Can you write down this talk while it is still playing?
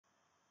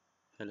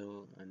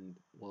Hello and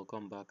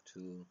welcome back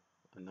to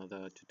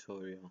another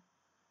tutorial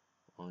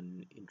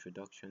on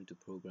Introduction to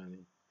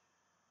Programming.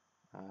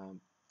 Um,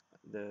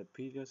 the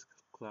previous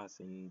class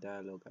in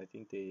Dialogue, I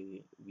think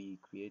we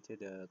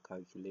created a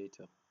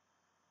calculator.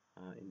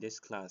 In this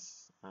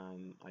class,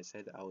 I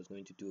said I was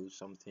going to do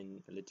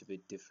something a little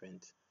bit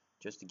different,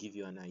 just to give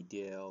you an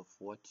idea of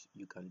what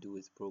you can do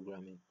with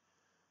programming.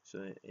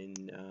 So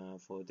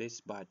for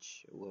this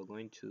batch, we're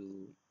going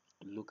to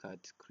look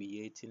at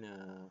creating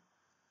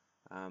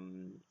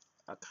um,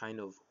 a kind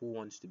of Who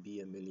Wants to Be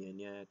a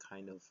Millionaire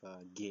kind of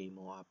game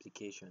or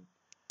application.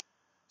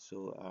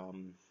 So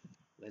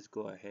let's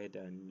go ahead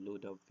and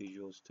load up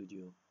Visual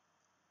Studio.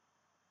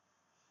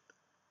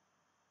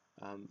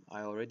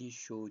 I already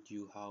showed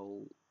you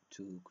how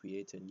to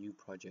create a new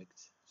project.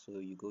 So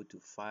you go to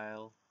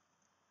File,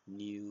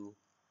 New,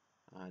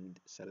 and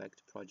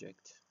select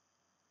Project.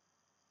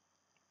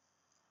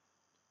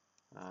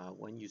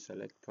 When you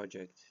select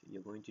Project,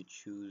 you're going to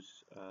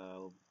choose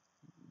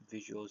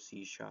Visual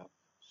C Sharp.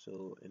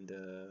 So in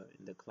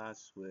the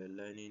class we're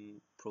learning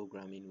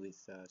programming with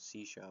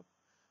C Sharp.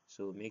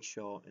 So make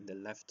sure in the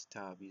left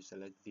tab you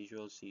select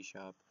Visual C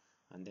Sharp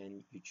and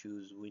then you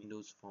choose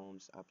Windows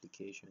Forms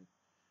Application,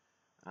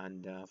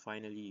 and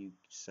finally you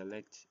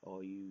select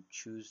or you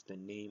choose the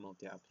name of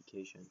the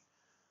application.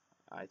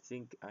 I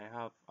think I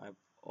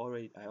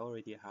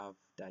already have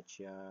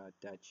Dacia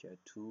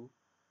 2.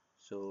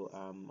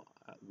 So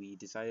we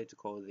decided to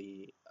call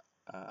the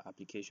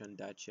application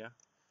Dacia.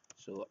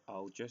 So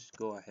I'll just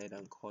go ahead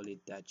and call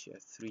it Dacia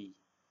 3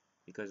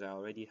 because I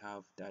already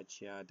have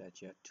Dacia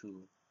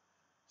 2.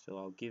 So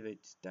I'll give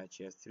it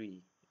Dacia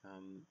 3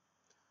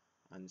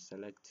 and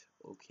select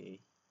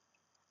OK.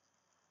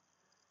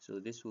 So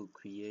this will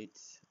create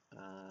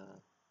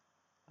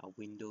a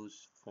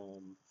Windows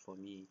form for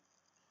me.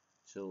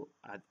 So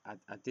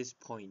at this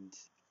point,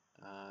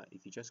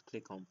 if you just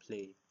click on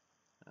play,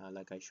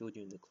 like I showed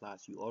you in the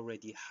class, you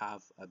already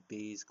have a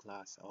base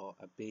class or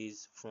a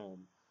base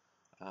form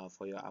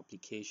for your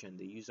application.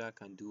 The user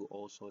can do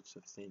all sorts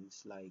of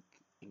things like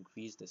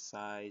increase the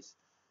size,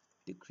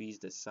 decrease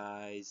the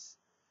size,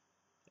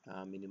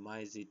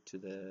 minimize it to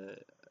the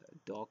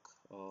dock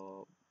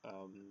or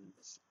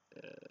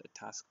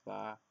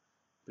taskbar,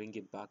 bring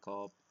it back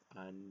up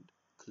and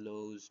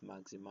close,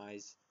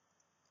 maximize.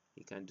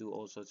 You can do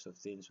all sorts of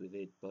things with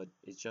it, but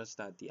it's just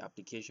that the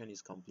application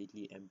is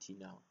completely empty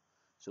now.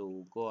 So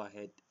we'll go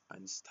ahead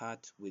and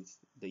start with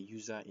the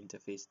user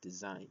interface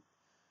design.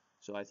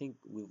 So I think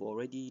we've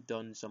already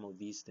done some of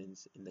these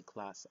things in the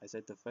class. I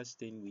said the first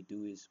thing we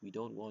do is we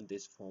don't want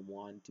this form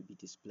 1 to be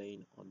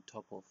displaying on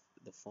top of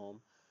the form.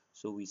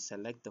 So we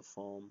select the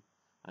form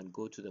and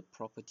go to the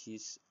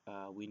properties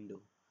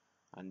window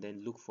and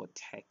then look for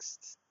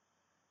text.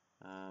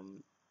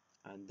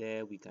 And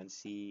there we can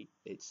see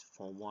it's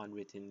form 1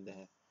 written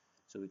there.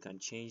 So we can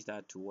change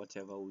that to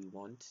whatever we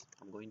want.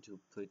 I'm going to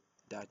put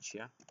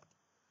Dacia,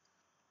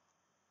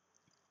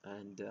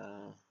 and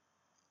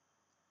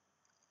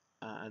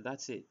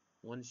that's it.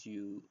 Once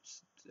you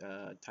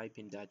type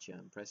in Dacia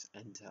and press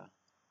enter,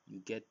 you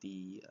get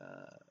the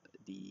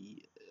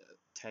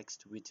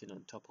text written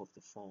on top of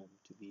the form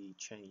to be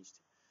changed.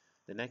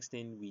 The next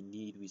thing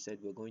we said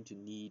we're going to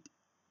need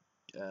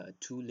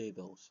 2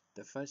 labels.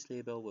 The first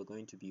label, we're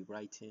going to be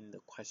writing the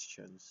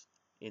questions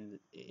in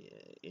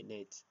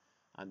it,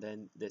 and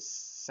then the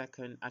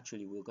second,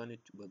 actually we're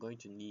going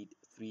to need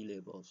 3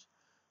 labels.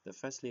 The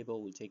first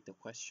label will take the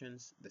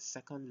questions. The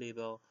second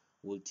label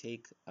will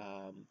take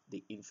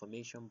the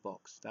information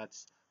box.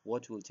 That's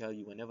what will tell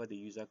you whenever the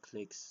user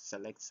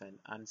selects an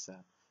answer,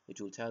 it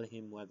will tell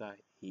him whether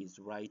he's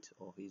right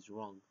or he's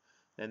wrong.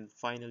 Then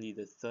finally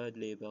the third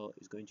label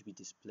is going to be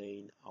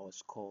displaying our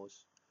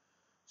scores.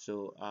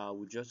 So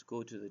we'll just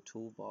go to the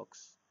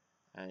toolbox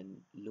and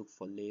look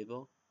for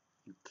label.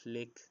 You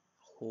click,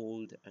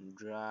 hold and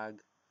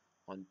drag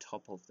on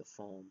top of the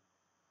form,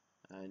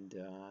 and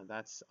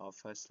that's our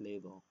first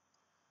label.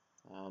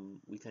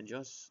 We can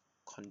just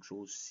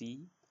Control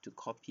C to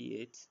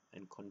copy it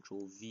and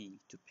Control V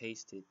to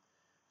paste it.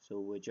 So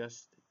we're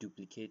just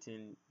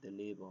duplicating the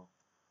label,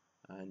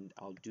 and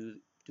I'll do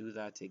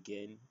that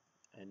again,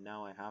 and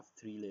now I have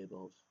 3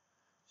 labels.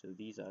 So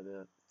these are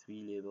the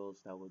 3 labels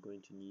that we're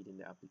going to need in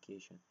the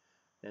application.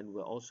 Then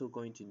we're also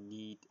going to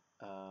need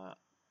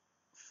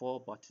 4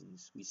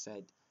 buttons. We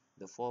said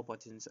the 4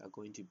 buttons are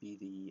going to be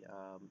the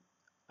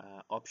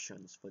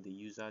options for the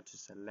user to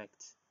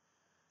select.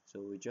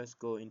 So we just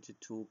go into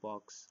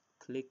toolbox,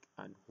 click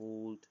and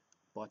hold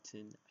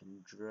button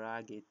and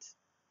drag it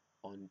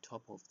on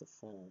top of the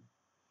form,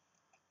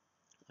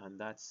 and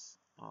that's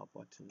our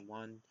button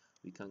 1.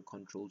 We can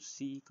Control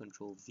C,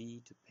 Control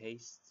V to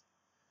paste.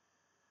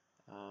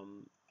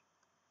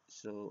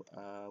 So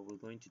we're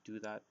going to do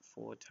that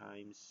 4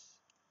 times,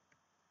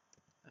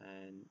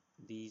 and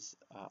these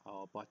are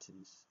our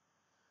buttons.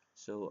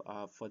 So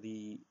for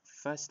the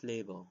first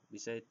label, we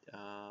said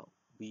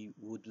we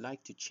would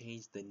like to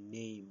change the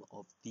name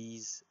of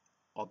these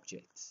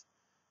objects.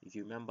 If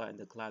you remember in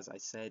the class I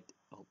said,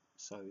 oh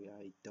sorry,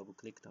 I double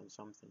clicked on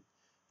something.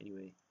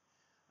 Anyway,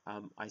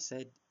 I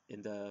said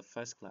in the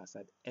first class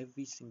that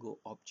every single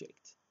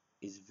object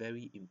is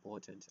very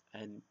important,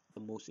 and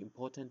the most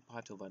important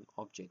part of an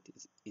object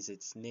is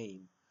its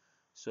name.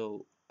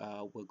 So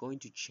we're going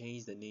to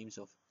change the names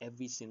of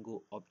every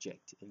single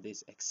object in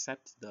this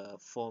except the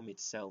form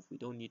itself. We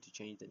don't need to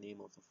change the name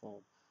of the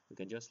form. We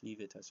can just leave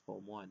it as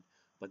form 1.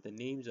 But the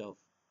names of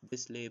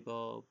this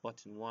label,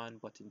 button 1,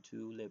 button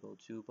 2, label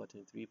 2,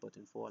 button 3,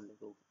 button 4, and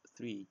label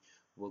 3,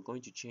 we're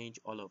going to change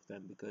all of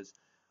them because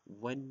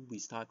when we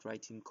start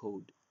writing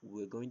code,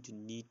 we're going to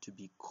need to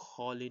be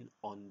calling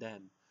on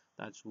them.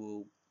 That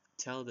will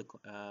tell the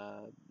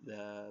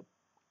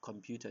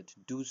computer to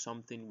do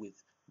something with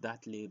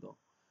that label.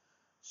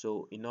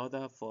 So in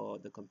order for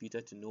the computer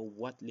to know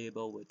what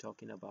label we're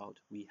talking about,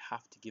 we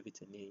have to give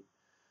it a name.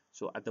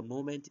 So at the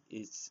moment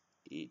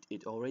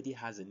it already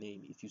has a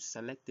name. If you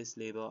select this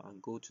label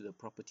and go to the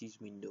properties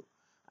window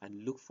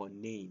and look for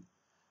name,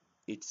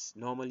 it's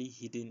normally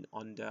hidden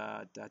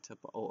under data.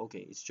 Oh,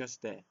 okay, it's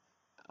just there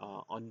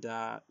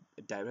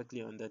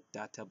directly under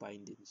data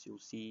bindings. You'll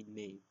see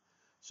name.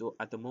 So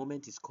at the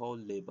moment it's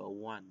called label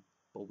 1,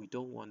 but we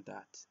don't want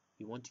that.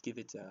 We want to give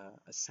it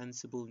a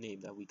sensible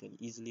name that we can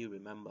easily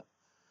remember.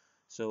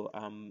 So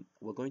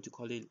we're going to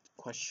call it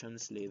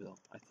questions label.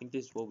 I think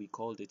this is what we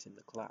called it in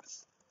the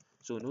class.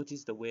 So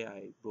notice the way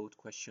I wrote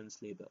questions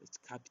label. It's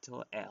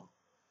capital L.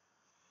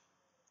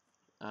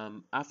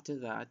 After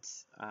that,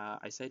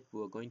 I said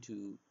we were going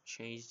to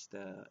change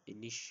the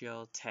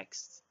initial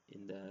text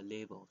in the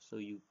label. So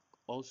you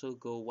also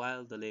go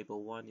while the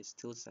label 1 is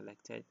still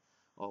selected,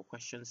 or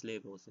questions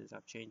label, since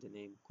I've changed the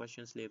name,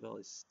 questions label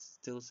is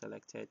still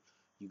selected,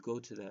 you go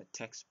to the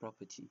text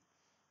property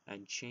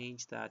and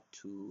change that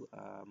to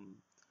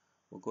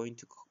we're going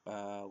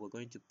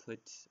to put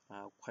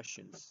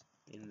questions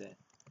in there.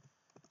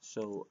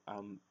 So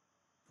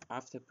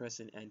after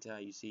pressing enter,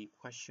 you see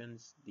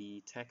questions,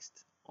 the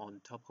text on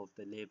top of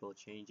the label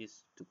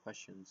changes to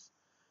questions.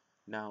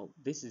 Now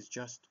this is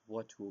just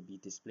what will be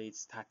displayed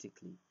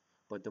statically,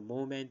 but the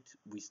moment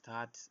we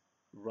start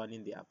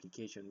running the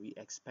application, we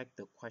expect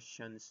the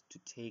questions to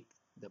take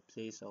the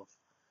place of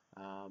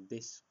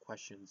these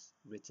questions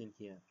written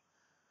here.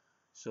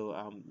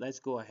 So let's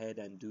go ahead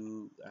and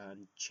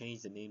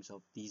change the names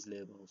of these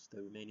labels,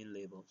 the remaining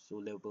labels. So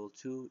label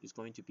 2 is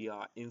going to be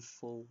our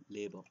info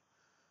label.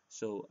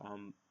 So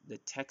the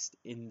text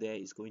in there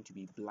is going to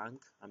be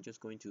blank. I'm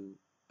just going to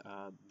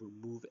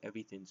remove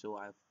everything. So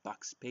I've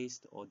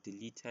backspaced or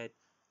deleted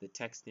the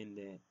text in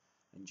there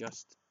and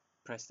just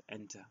pressed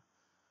enter.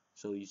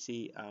 So you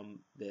see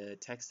the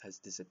text has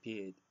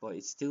disappeared, but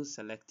it's still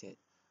selected.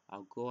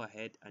 I'll go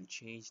ahead and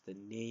change the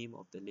name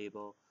of the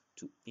label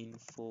to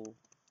info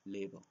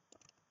label.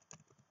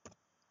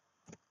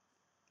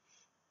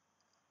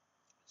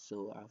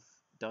 So I've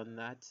done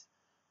that,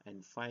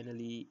 and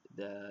finally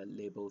the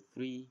label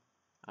 3,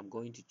 I'm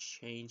going to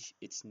change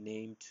its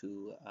name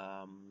to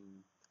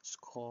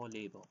score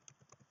label.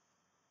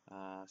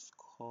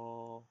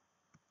 Score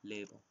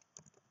label,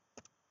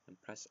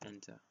 and press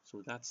enter.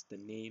 So that's the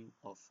name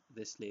of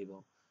this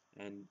label,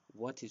 and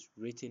what is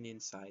written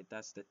inside,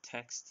 that's the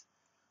text.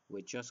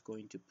 We're just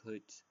going to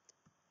put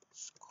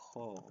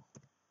score,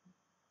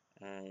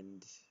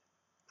 and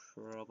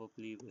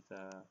probably with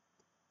a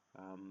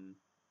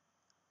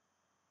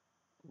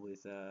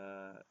with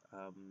a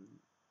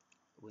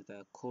with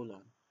a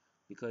colon,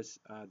 because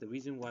the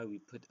reason why we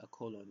put a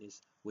colon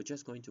is we're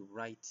just going to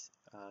write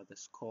the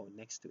score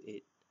next to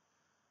it.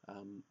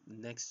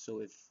 Next,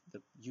 so if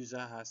the user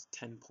has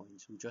 10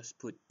 points, we just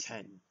put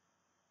 10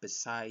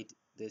 beside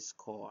this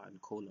score and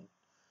colon.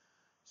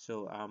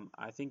 So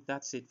I think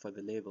that's it for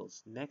the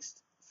labels.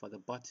 Next, for the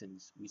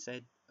buttons, we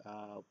said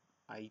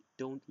I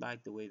don't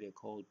like the way they're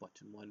called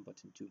button 1,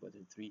 button 2,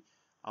 button 3.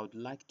 I would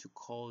like to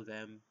call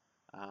them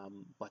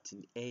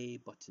button A,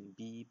 button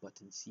B,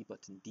 button C,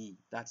 button D.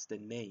 That's the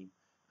name.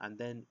 And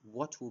then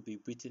what will be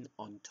written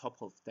on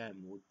top of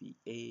them would be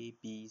A,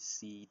 B,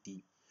 C,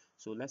 D.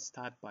 So let's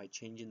start by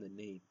changing the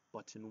name.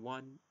 Button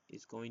 1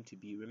 is going to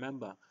be,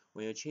 remember,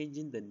 when you're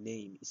changing the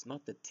name, it's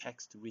not the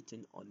text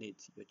written on it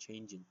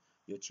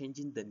you're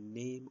changing the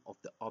name of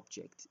the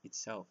object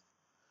itself.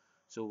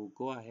 So we'll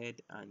go ahead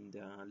and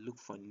look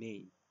for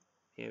name.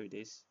 Here it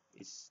is.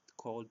 It's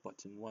called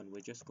button 1.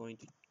 We're just going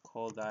to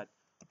call that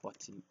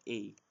button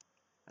A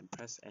and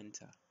press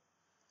enter.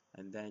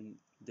 And then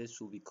this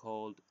will be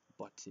called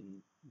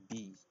button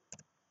B.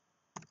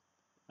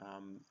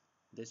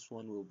 This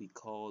one will be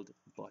called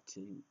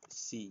button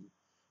C.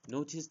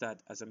 Notice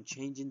that as I'm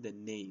changing the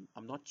name,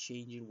 I'm not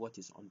changing what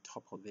is on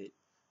top of it.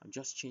 I'm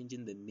just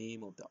changing the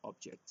name of the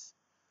objects.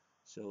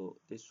 So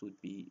this would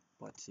be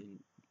button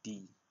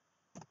D.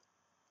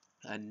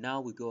 And now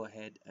we go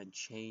ahead and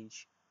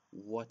change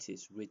what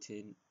is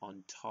written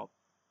on top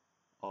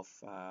of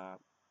the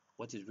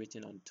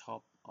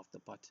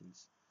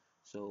buttons.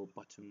 So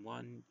button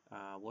 1,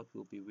 what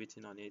will be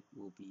written on it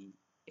will be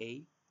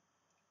A.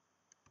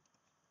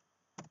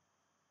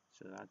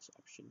 So that's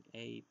option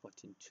A.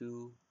 Button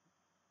 2,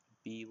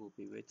 B will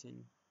be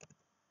written.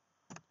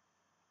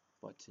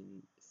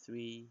 Button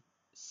 3,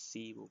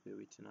 C will be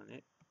written on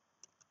it.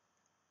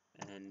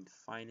 and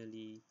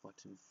finally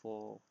button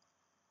 4,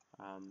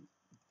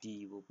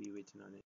 D will be written on it.